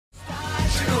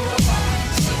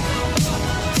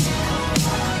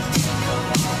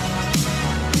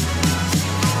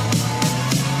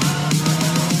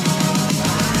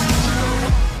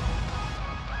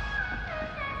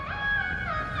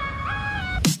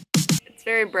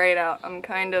very bright out. I'm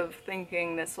kind of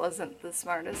thinking this wasn't the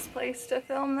smartest place to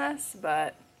film this,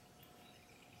 but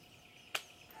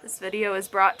this video is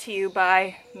brought to you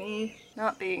by me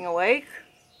not being awake.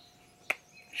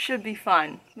 Should be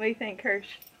fun. What do you think,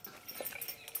 Kirsch?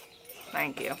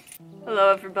 Thank you.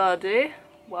 Hello everybody,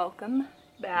 welcome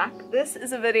back. This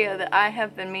is a video that I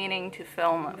have been meaning to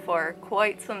film for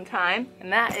quite some time,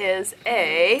 and that is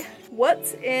a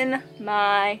what's in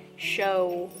my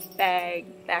show bag,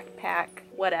 backpack,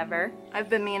 whatever. I've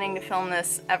been meaning to film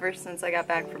this ever since I got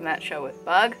back from that show with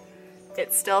Bug.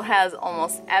 It still has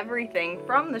almost everything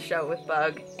from the show with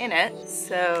Bug in it,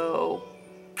 so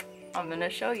I'm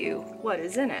gonna show you what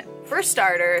is in it. For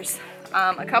starters,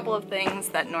 a couple of things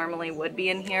that normally would be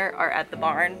in here are at the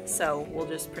barn, so we'll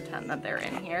just pretend that they're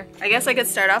in here. I guess I could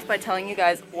start off by telling you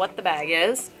guys what the bag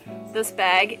is. This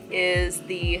bag is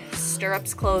the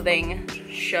Stirrups Clothing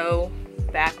show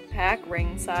backpack,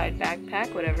 ringside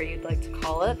backpack, whatever you'd like to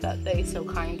call it, that they so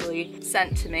kindly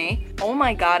sent to me. Oh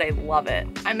my god, I love it.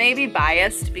 I may be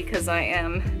biased because I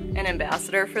am an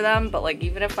ambassador for them, but like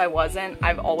even if I wasn't,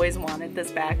 I've always wanted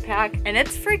this backpack and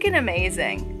it's freaking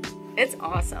amazing. It's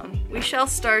awesome. We shall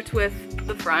start with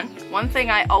the front. One thing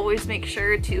I always make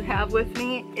sure to have with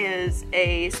me is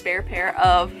a spare pair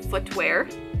of footwear,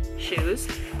 shoes,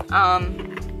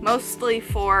 mostly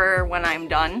for when I'm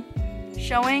done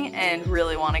showing and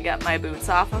really want to get my boots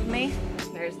off of me.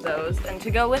 There's those. And to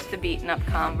go with the beaten up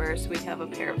Converse, we have a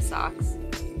pair of socks.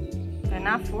 They're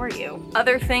not for you.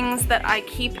 Other things that I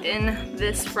keep in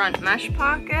this front mesh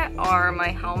pocket are my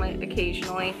helmet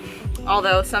occasionally.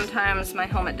 Although sometimes my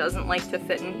helmet doesn't like to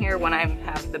fit in here when I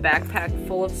have the backpack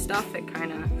full of stuff. It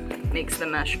kind of makes the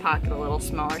mesh pocket a little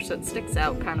smaller so it sticks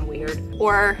out kind of weird.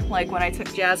 Or like when I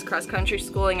took Jazz cross country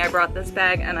schooling, I brought this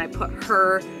bag and I put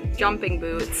her jumping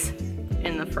boots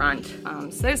in the front.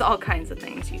 So there's all kinds of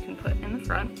things you can put in the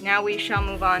front. Now we shall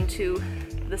move on to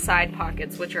the side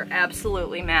pockets, which are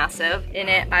absolutely massive. In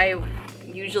it, I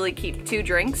usually keep 2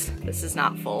 drinks. This is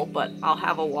not full, but I'll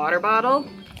have a water bottle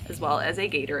as well as a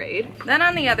Gatorade. Then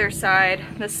on the other side,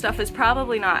 this stuff is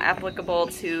probably not applicable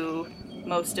to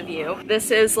most of you.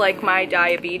 This is like my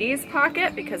diabetes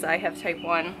pocket because I have type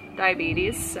 1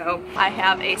 diabetes, so I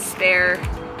have a spare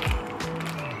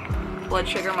blood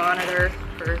sugar monitor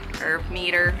or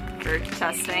meter for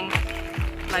testing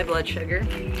my blood sugar.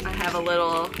 I have a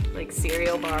little like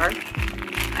cereal bar.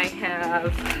 I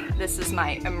have, this is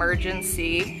my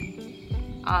emergency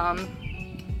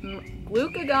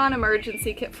glucagon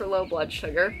emergency kit for low blood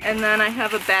sugar. And then I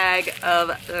have a bag of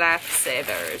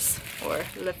Lifesavers or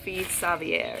Le Fille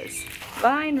Saviers.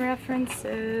 Vine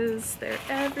references, they're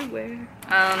everywhere.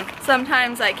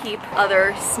 Sometimes I keep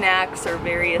other snacks or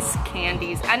various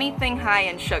candies. Anything high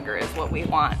in sugar is what we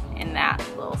want in that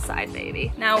little side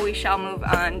baby. Now we shall move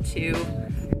on to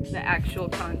the actual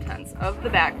contents of the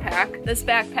backpack. This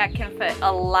backpack can fit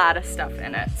a lot of stuff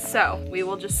in it, so we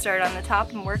will just start on the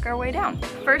top and work our way down.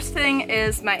 First thing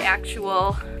is my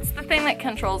actual, it's the thing that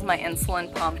controls my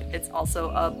insulin pump. It's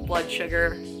also a blood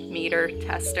sugar meter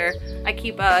tester. I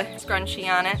keep a scrunchie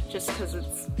on it just because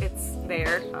it's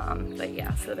there, but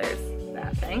yeah, so there's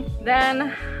that thing.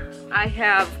 Then I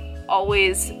have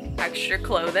always extra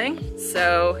clothing.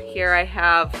 So here I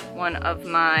have one of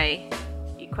my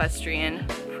equestrian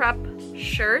prep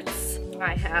shirts.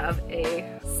 I have a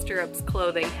Stirrups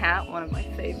Clothing hat, one of my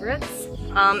favorites.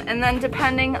 And then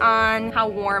depending on how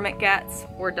warm it gets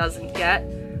or doesn't get,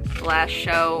 the last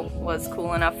show was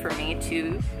cool enough for me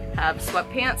to have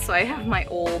sweatpants, so I have my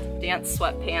old dance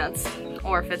sweatpants,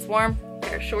 or if it's warm, a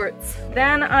pair of shorts.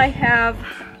 Then I have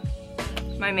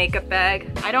my makeup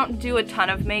bag. I don't do a ton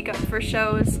of makeup for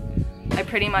shows. I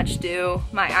pretty much do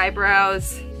my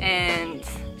eyebrows and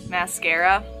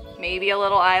mascara, maybe a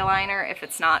little eyeliner if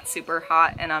it's not super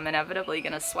hot and I'm inevitably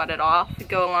gonna sweat it off. To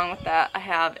go along with that, I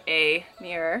have a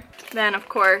mirror. Then of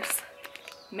course,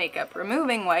 makeup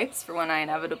removing wipes for when I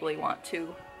inevitably want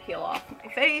to peel off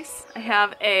my face. I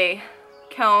have a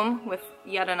comb with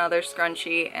yet another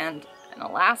scrunchie and an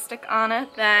elastic on it.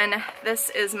 Then this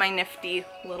is my nifty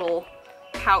little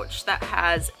pouch that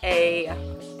has a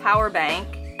power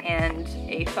bank and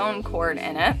a phone cord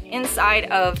in it, inside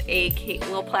of a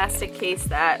little plastic case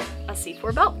that a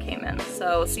C4 belt came in.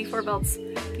 So C4 belts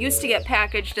used to get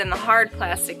packaged in the hard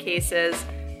plastic cases.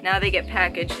 Now they get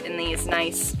packaged in these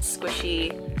nice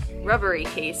squishy rubbery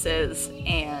cases,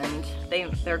 and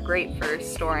they're great for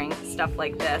storing stuff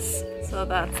like this. So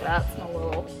that's my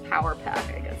little power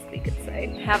pack, I guess we could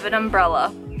say. I have an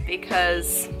umbrella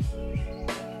because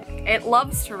it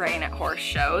loves to rain at horse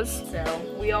shows,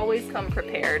 so we always come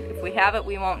prepared. If we have it,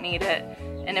 we won't need it,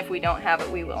 and if we don't have it,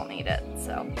 we will need it.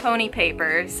 So pony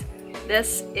papers,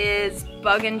 This is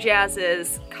Bug and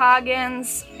Jazz's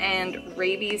Coggins and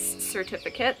rabies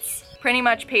certificates. Pretty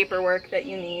much paperwork that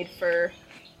you need for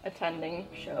attending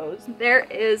shows. There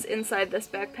is inside this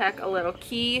backpack a little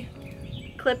key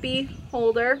clippy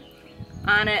holder.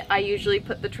 On it I usually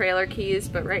put the trailer keys,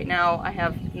 but right now I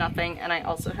have nothing, and I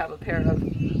also have a pair of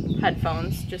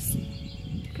headphones just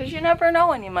because you never know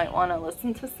when you might want to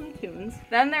listen to some tunes.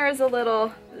 Then there is a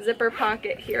little zipper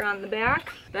pocket here on the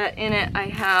back that in it I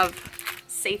have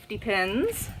safety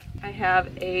pins. I have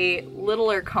a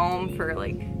littler comb for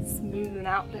like smoothing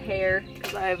out the hair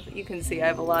because you can see I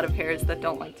have a lot of hairs that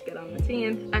don't like to get on the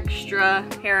team. Extra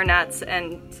hair nets,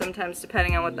 and sometimes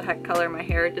depending on what the heck color my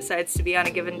hair decides to be on a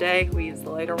given day, we use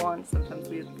the lighter one, sometimes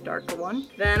we use the darker one.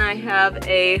 Then I have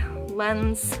a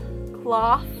lens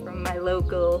cloth from my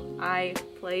local eye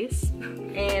place.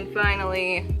 And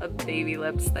finally, a baby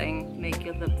lips thing. Make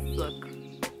your lips look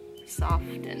soft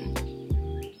and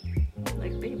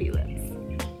like baby lips.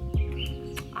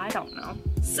 I don't know.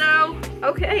 So,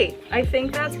 okay, I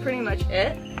think that's pretty much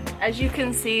it. As you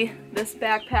can see, this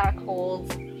backpack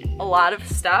holds a lot of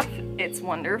stuff. It's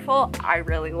wonderful. I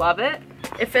really love it.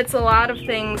 It fits a lot of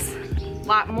things, a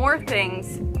lot more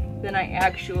things than I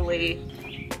actually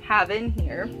have in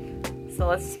here. So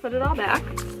let's just put it all back.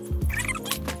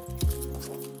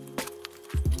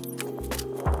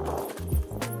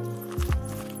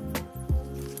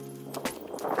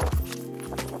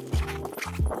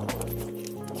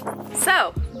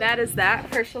 So that is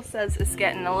that. Herschel says it's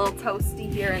getting a little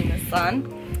toasty here in the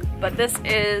sun, but this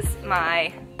is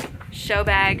my show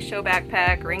bag, show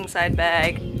backpack, ringside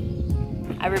bag.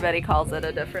 Everybody calls it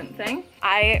a different thing.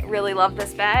 I really love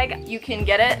this bag. You can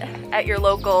get it at your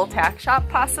local tack shop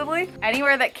possibly.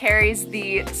 Anywhere that carries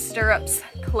the Stirrups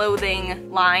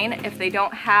Clothing line. If they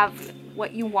don't have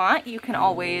what you want, you can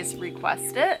always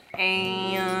request it.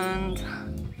 And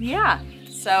yeah.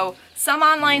 So some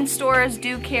online stores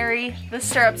do carry the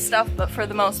stirrup stuff, but for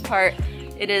the most part,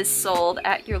 it is sold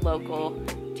at your local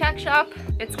tack shop.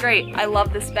 It's great. I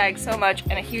love this bag so much,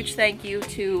 and a huge thank you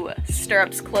to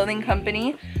Stirrups Clothing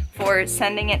Company for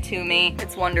sending it to me.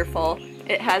 It's wonderful.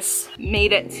 It has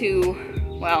made it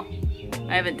to, well,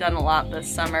 I haven't done a lot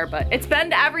this summer, but it's been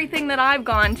to everything that I've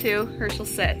gone to. Herschel,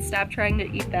 sit. Stop trying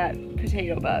to eat that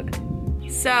potato bug.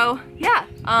 So yeah,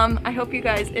 I hope you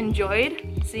guys enjoyed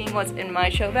seeing what's in my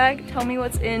show bag. Tell me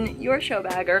what's in your show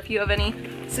bag, or if you have any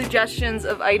suggestions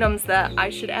of items that I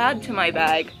should add to my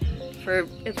bag for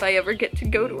if I ever get to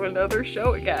go to another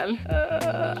show again.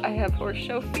 I have horse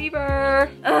show fever.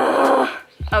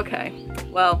 Okay,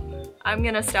 well, I'm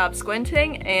gonna stop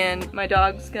squinting, and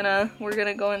we're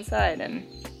gonna go inside and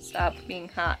stop being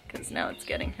hot, because now it's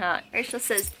getting hot. Rachel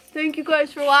says, thank you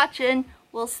guys for watching.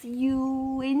 We'll see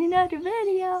you in another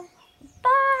video. Bye!